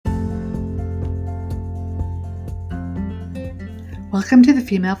Welcome to the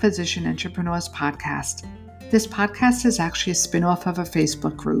Female Physician Entrepreneurs Podcast. This podcast is actually a spin-off of a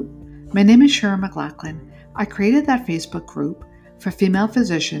Facebook group. My name is Shira McLaughlin. I created that Facebook group for female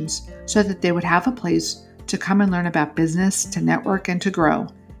physicians so that they would have a place to come and learn about business, to network, and to grow.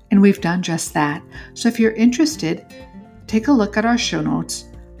 And we've done just that. So if you're interested, take a look at our show notes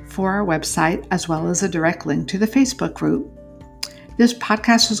for our website as well as a direct link to the Facebook group. This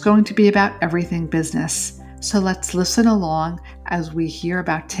podcast is going to be about everything business. So let's listen along as we hear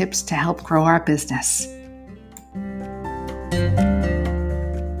about tips to help grow our business.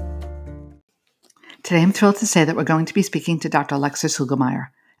 Today, I'm thrilled to say that we're going to be speaking to Dr. Alexis Hugelmeier.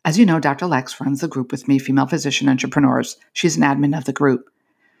 As you know, Dr. Lex runs the group with me, Female Physician Entrepreneurs. She's an admin of the group.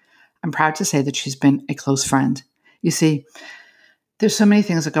 I'm proud to say that she's been a close friend. You see, there's so many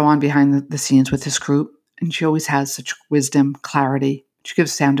things that go on behind the scenes with this group, and she always has such wisdom, clarity. She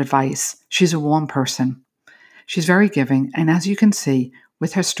gives sound advice. She's a warm person. She's very giving, and as you can see,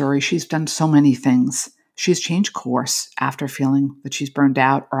 with her story, she's done so many things. She's changed course after feeling that she's burned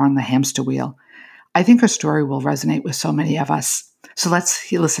out or on the hamster wheel. I think her story will resonate with so many of us. So let's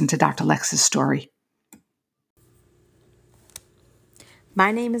listen to Dr. Lex's story.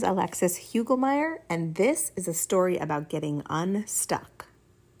 My name is Alexis Hugelmeier, and this is a story about getting unstuck.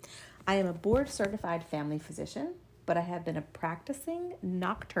 I am a board-certified family physician, but I have been a practicing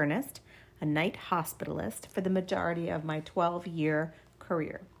nocturnist, a night hospitalist for the majority of my 12-year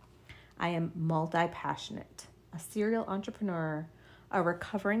career. I am multi-passionate, a serial entrepreneur, a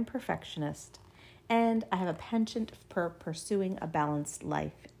recovering perfectionist, and I have a penchant for pursuing a balanced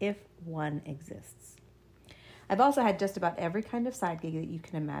life if one exists. I've also had just about every kind of side gig that you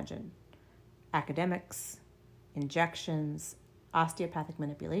can imagine. Academics, injections, osteopathic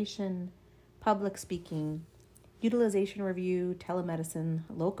manipulation, public speaking, utilization review, telemedicine,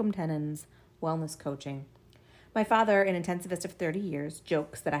 locum tenens, wellness coaching. My father, an intensivist of 30 years,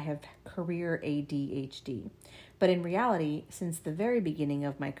 jokes that I have career ADHD. But in reality, since the very beginning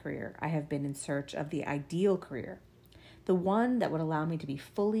of my career, I have been in search of the ideal career, the one that would allow me to be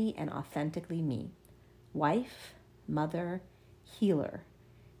fully and authentically me. Wife, mother, healer,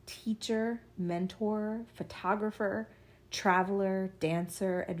 teacher, mentor, photographer, traveler,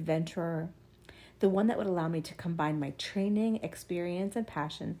 dancer, adventurer. The one that would allow me to combine my training, experience, and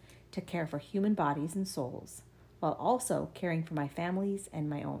passion to care for human bodies and souls, while also caring for my families and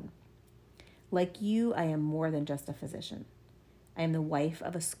my own. Like you, I am more than just a physician. I am the wife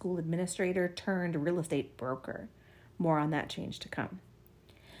of a school administrator turned real estate broker. More on that change to come.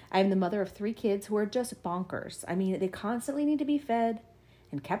 I am the mother of 3 kids who are just bonkers. I mean, they constantly need to be fed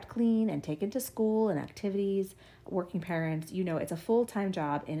and kept clean and taken to school and activities. Working parents, you know, it's a full-time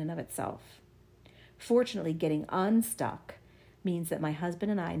job in and of itself. Fortunately, getting unstuck means that my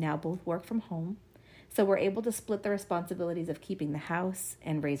husband and I now both work from home, so we're able to split the responsibilities of keeping the house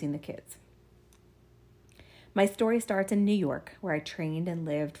and raising the kids. My story starts in New York, where I trained and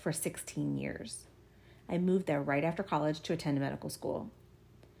lived for 16 years. I moved there right after college to attend medical school.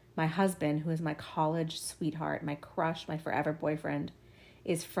 My husband, who is my college sweetheart, my crush, my forever boyfriend,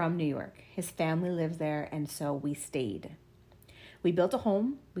 is from New York. His family lives there, and so we stayed. We built a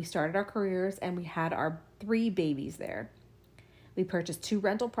home, we started our careers, and we had our 3 babies there. We purchased 2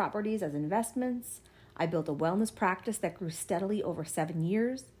 rental properties as investments. I built a wellness practice that grew steadily over 7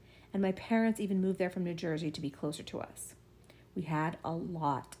 years, and my parents even moved there from New Jersey to be closer to us. We had a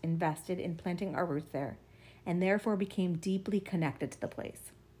lot invested in planting our roots there, and therefore became deeply connected to the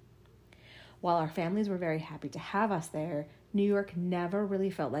place. While our families were very happy to have us there, New York never really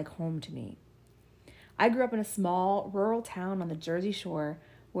felt like home to me. I grew up in a small rural town on the Jersey Shore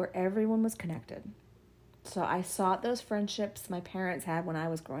where everyone was connected. So I sought those friendships my parents had when I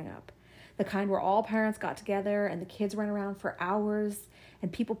was growing up. The kind where all parents got together and the kids ran around for hours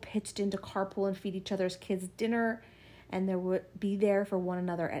and people pitched in to carpool and feed each other's kids dinner, and they would be there for one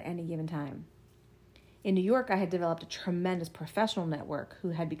another at any given time. In New York, I had developed a tremendous professional network who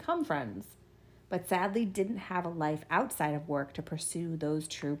had become friends, but sadly didn't have a life outside of work to pursue those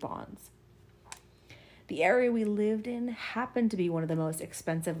true bonds. The area we lived in happened to be one of the most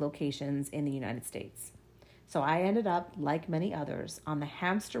expensive locations in the United States. So I ended up, like many others, on the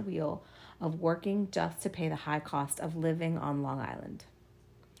hamster wheel of working just to pay the high cost of living on Long Island.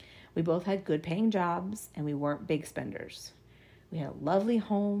 We both had good paying jobs and we weren't big spenders. We had a lovely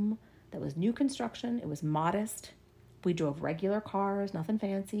home that was new construction. It was modest. We drove regular cars, nothing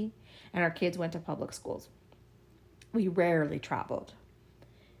fancy, and our kids went to public schools. We rarely traveled.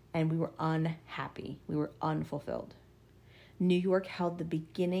 And we were unhappy. We were unfulfilled. New York held the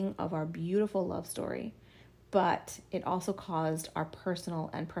beginning of our beautiful love story, but it also caused our personal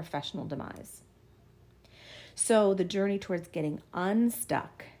and professional demise. So the journey towards getting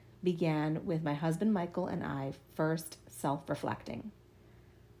unstuck began with my husband Michael and I first self-reflecting,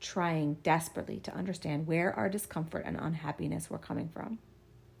 trying desperately to understand where our discomfort and unhappiness were coming from.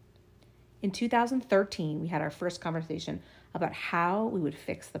 In 2013, we had our first conversation about how we would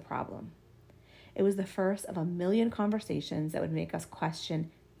fix the problem. It was the first of a million conversations that would make us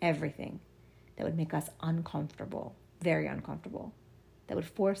question everything, that would make us uncomfortable, very uncomfortable, that would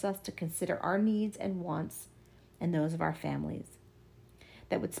force us to consider our needs and wants and those of our families,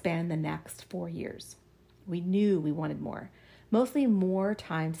 that would span the next 4 years. We knew we wanted more, mostly more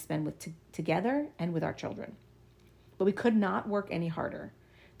time to spend together and with our children. But we could not work any harder.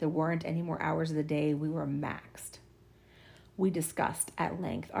 There weren't any more hours of the day. We were maxed. We discussed at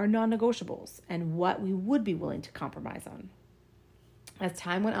length our non-negotiables and what we would be willing to compromise on. As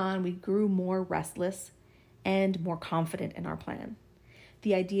time went on, we grew more restless and more confident in our plan.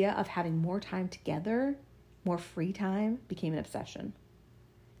 The idea of having more time together, more free time, became an obsession.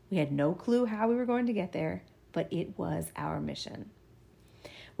 We had no clue how we were going to get there, but it was our mission.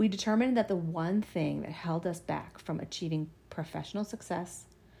 We determined that the one thing that held us back from achieving professional success,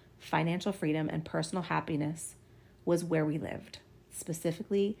 financial freedom, and personal happiness was where we lived,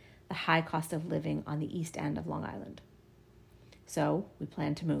 specifically the high cost of living on the East End of Long Island. So we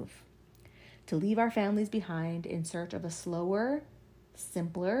planned to move, to leave our families behind in search of a slower,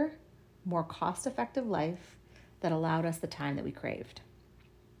 simpler, more cost-effective life that allowed us the time that we craved.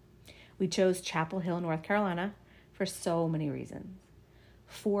 We chose Chapel Hill, North Carolina, for so many reasons.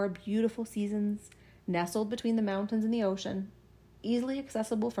 4 beautiful seasons, nestled between the mountains and the ocean, easily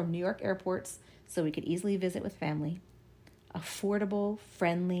accessible from New York airports so we could easily visit with family, affordable,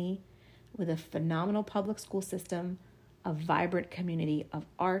 friendly, with a phenomenal public school system, a vibrant community of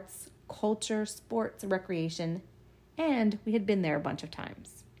arts, culture, sports, recreation, and we had been there a bunch of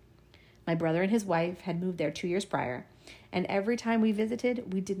times. My brother and his wife had moved there 2 years prior, and every time we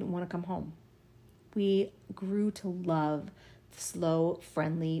visited, we didn't want to come home. We grew to love the slow,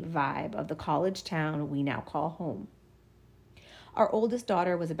 friendly vibe of the college town we now call home. Our oldest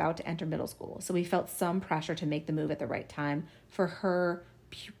daughter was about to enter middle school, so we felt some pressure to make the move at the right time for her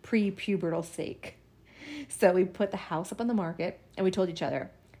pre-pubertal sake. So we put the house up on the market, and we told each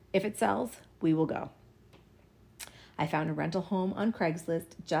other, if it sells, we will go. I found a rental home on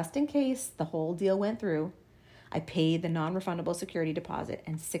Craigslist just in case the whole deal went through. I paid the non-refundable security deposit,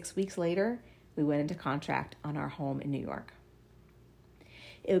 and 6 weeks later, we went into contract on our home in New York.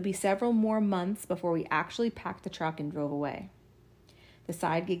 It would be several more months before we actually packed the truck and drove away. The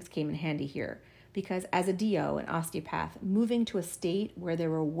side gigs came in handy here because as a DO, an osteopath, moving to a state where there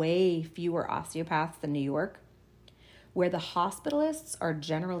were way fewer osteopaths than New York, where the hospitalists are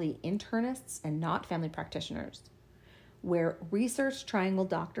generally internists and not family practitioners, where research triangle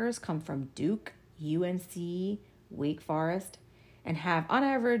doctors come from Duke, UNC, Wake Forest, and have on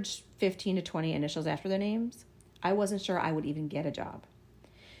average 15 to 20 initials after their names, I wasn't sure I would even get a job.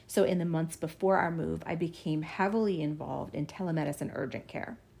 So in the months before our move, I became heavily involved in telemedicine urgent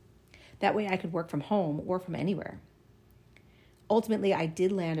care. That way I could work from home or from anywhere. Ultimately, I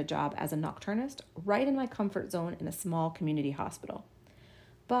did land a job as a nocturnist right in my comfort zone in a small community hospital.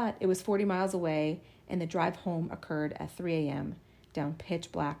 But it was 40 miles away, and the drive home occurred at 3 a.m. down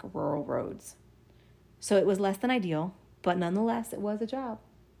pitch black rural roads. So it was less than ideal, but nonetheless, it was a job.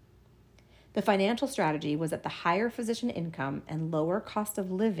 The financial strategy was that the higher physician income and lower cost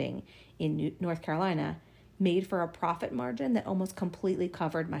of living in North Carolina made for a profit margin that almost completely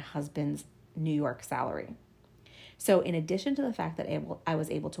covered my husband's New York salary. So in addition to the fact that I was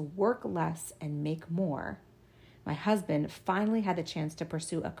able to work less and make more, my husband finally had the chance to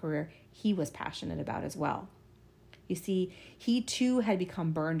pursue a career he was passionate about as well. You see, he too had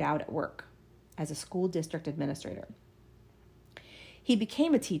become burned out at work as a school district administrator. He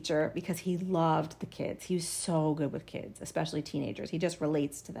became a teacher because he loved the kids. He was so good with kids, especially teenagers. He just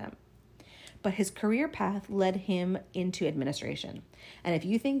relates to them. But his career path led him into administration. And if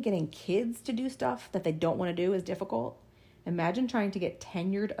you think getting kids to do stuff that they don't want to do is difficult, imagine trying to get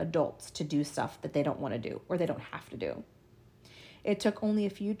tenured adults to do stuff that they don't want to do or they don't have to do. It took only a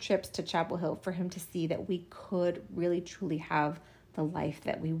few trips to Chapel Hill for him to see that we could really truly have the life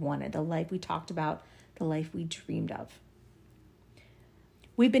that we wanted, the life we talked about, the life we dreamed of.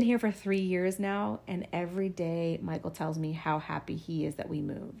 We've been here for 3 years now, and every day Michael tells me how happy he is that we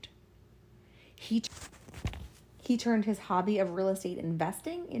moved. He turned his hobby of real estate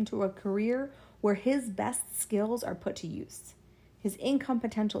investing into a career where his best skills are put to use. His income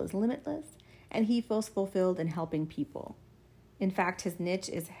potential is limitless, and he feels fulfilled in helping people. In fact, his niche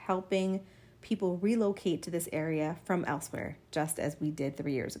is helping people relocate to this area from elsewhere, just as we did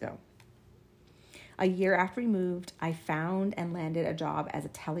 3 years ago. A year after we moved, I found and landed a job as a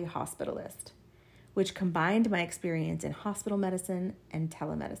telehospitalist, which combined my experience in hospital medicine and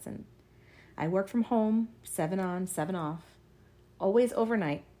telemedicine. I work from home, 7 on, 7 off, always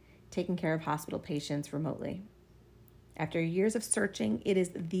overnight, taking care of hospital patients remotely. After years of searching, it is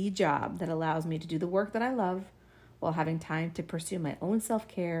the job that allows me to do the work that I love while having time to pursue my own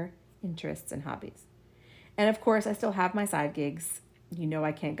self-care, interests, and hobbies. And of course, I still have my side gigs. You know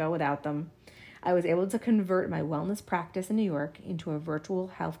I can't go without them. I was able to convert my wellness practice in New York into a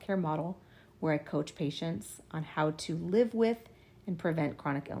virtual healthcare model where I coach patients on how to live with and prevent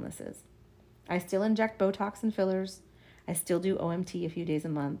chronic illnesses. I still inject Botox and fillers. I still do OMT a few days a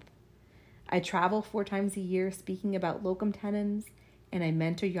month. I travel 4 times a year speaking about locum tenens, and I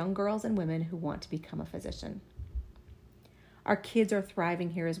mentor young girls and women who want to become a physician. Our kids are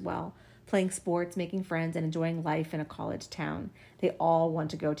thriving here as well, playing sports, making friends, and enjoying life in a college town. They all want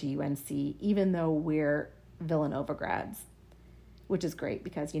to go to UNC, even though we're Villanova grads, which is great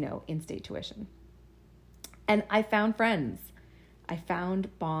because, in-state tuition. And I found friends. I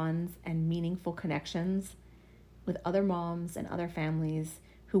found bonds and meaningful connections with other moms and other families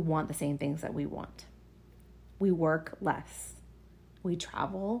who want the same things that we want. We work less. We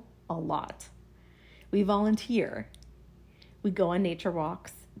travel a lot. We volunteer. We go on nature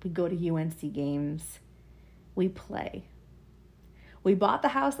walks. We go to UNC games. We play. We bought the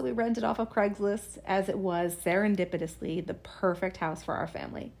house that we rented off of Craigslist as it was serendipitously the perfect house for our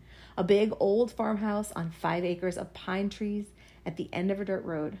family. A big old farmhouse on 5 acres of pine trees at the end of a dirt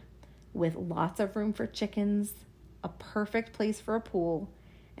road with lots of room for chickens, a perfect place for a pool,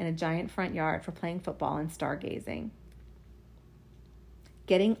 and a giant front yard for playing football and stargazing.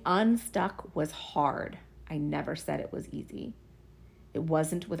 Getting unstuck was hard. I never said it was easy. It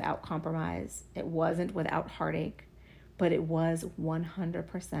wasn't without compromise. It wasn't without heartache, but it was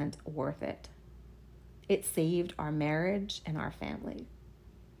 100% worth it. It saved our marriage and our family.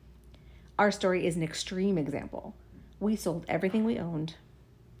 Our story is an extreme example. We sold everything we owned,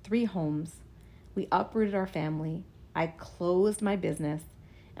 3 homes. We uprooted our family. I closed my business,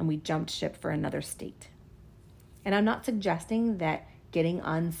 and we jumped ship for another state. And I'm not suggesting that getting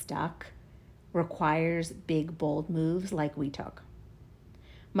unstuck requires big, bold moves like we took.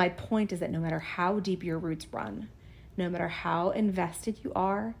 My point is that no matter how deep your roots run, no matter how invested you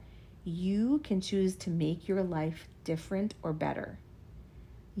are, you can choose to make your life different or better.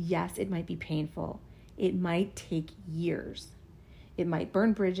 Yes, it might be painful. It might take years. It might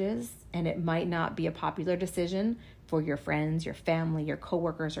burn bridges, and it might not be a popular decision for your friends, your family, your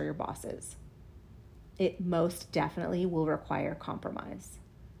coworkers, or your bosses. It most definitely will require compromise.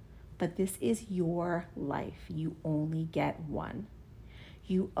 But this is your life. You only get one.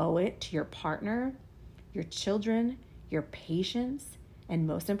 You owe it to your partner, your children, your patients, and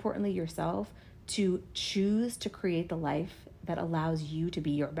most importantly, yourself, to choose to create the life that allows you to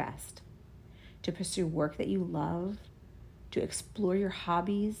be your best, to pursue work that you love, to explore your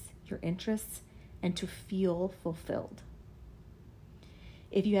hobbies, your interests, and to feel fulfilled.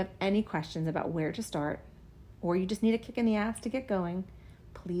 If you have any questions about where to start, or you just need a kick in the ass to get going,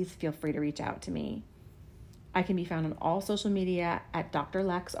 please feel free to reach out to me. I can be found on all social media at Dr.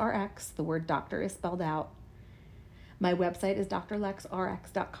 Lex RX. The word doctor is spelled out. My website is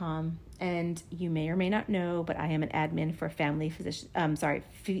drlexrx.com, and you may or may not know, but I am an admin for female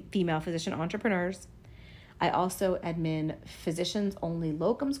physician entrepreneurs. I also admin Physicians Only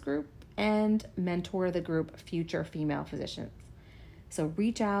Locums group and mentor the group Future Female Physicians. So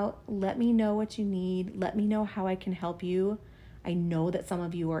reach out, let me know what you need, let me know how I can help you. I know that some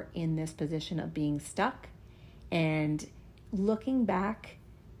of you are in this position of being stuck, and looking back,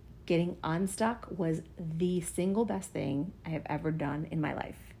 getting unstuck was the single best thing I have ever done in my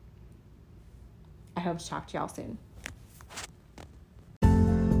life. I hope to talk to y'all soon.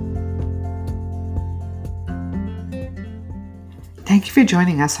 Thank you for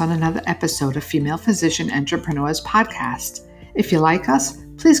joining us on another episode of Female Physician Entrepreneurs Podcast. If you like us,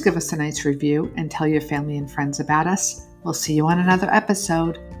 please give us a nice review and tell your family and friends about us. We'll see you on another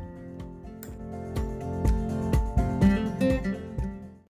episode.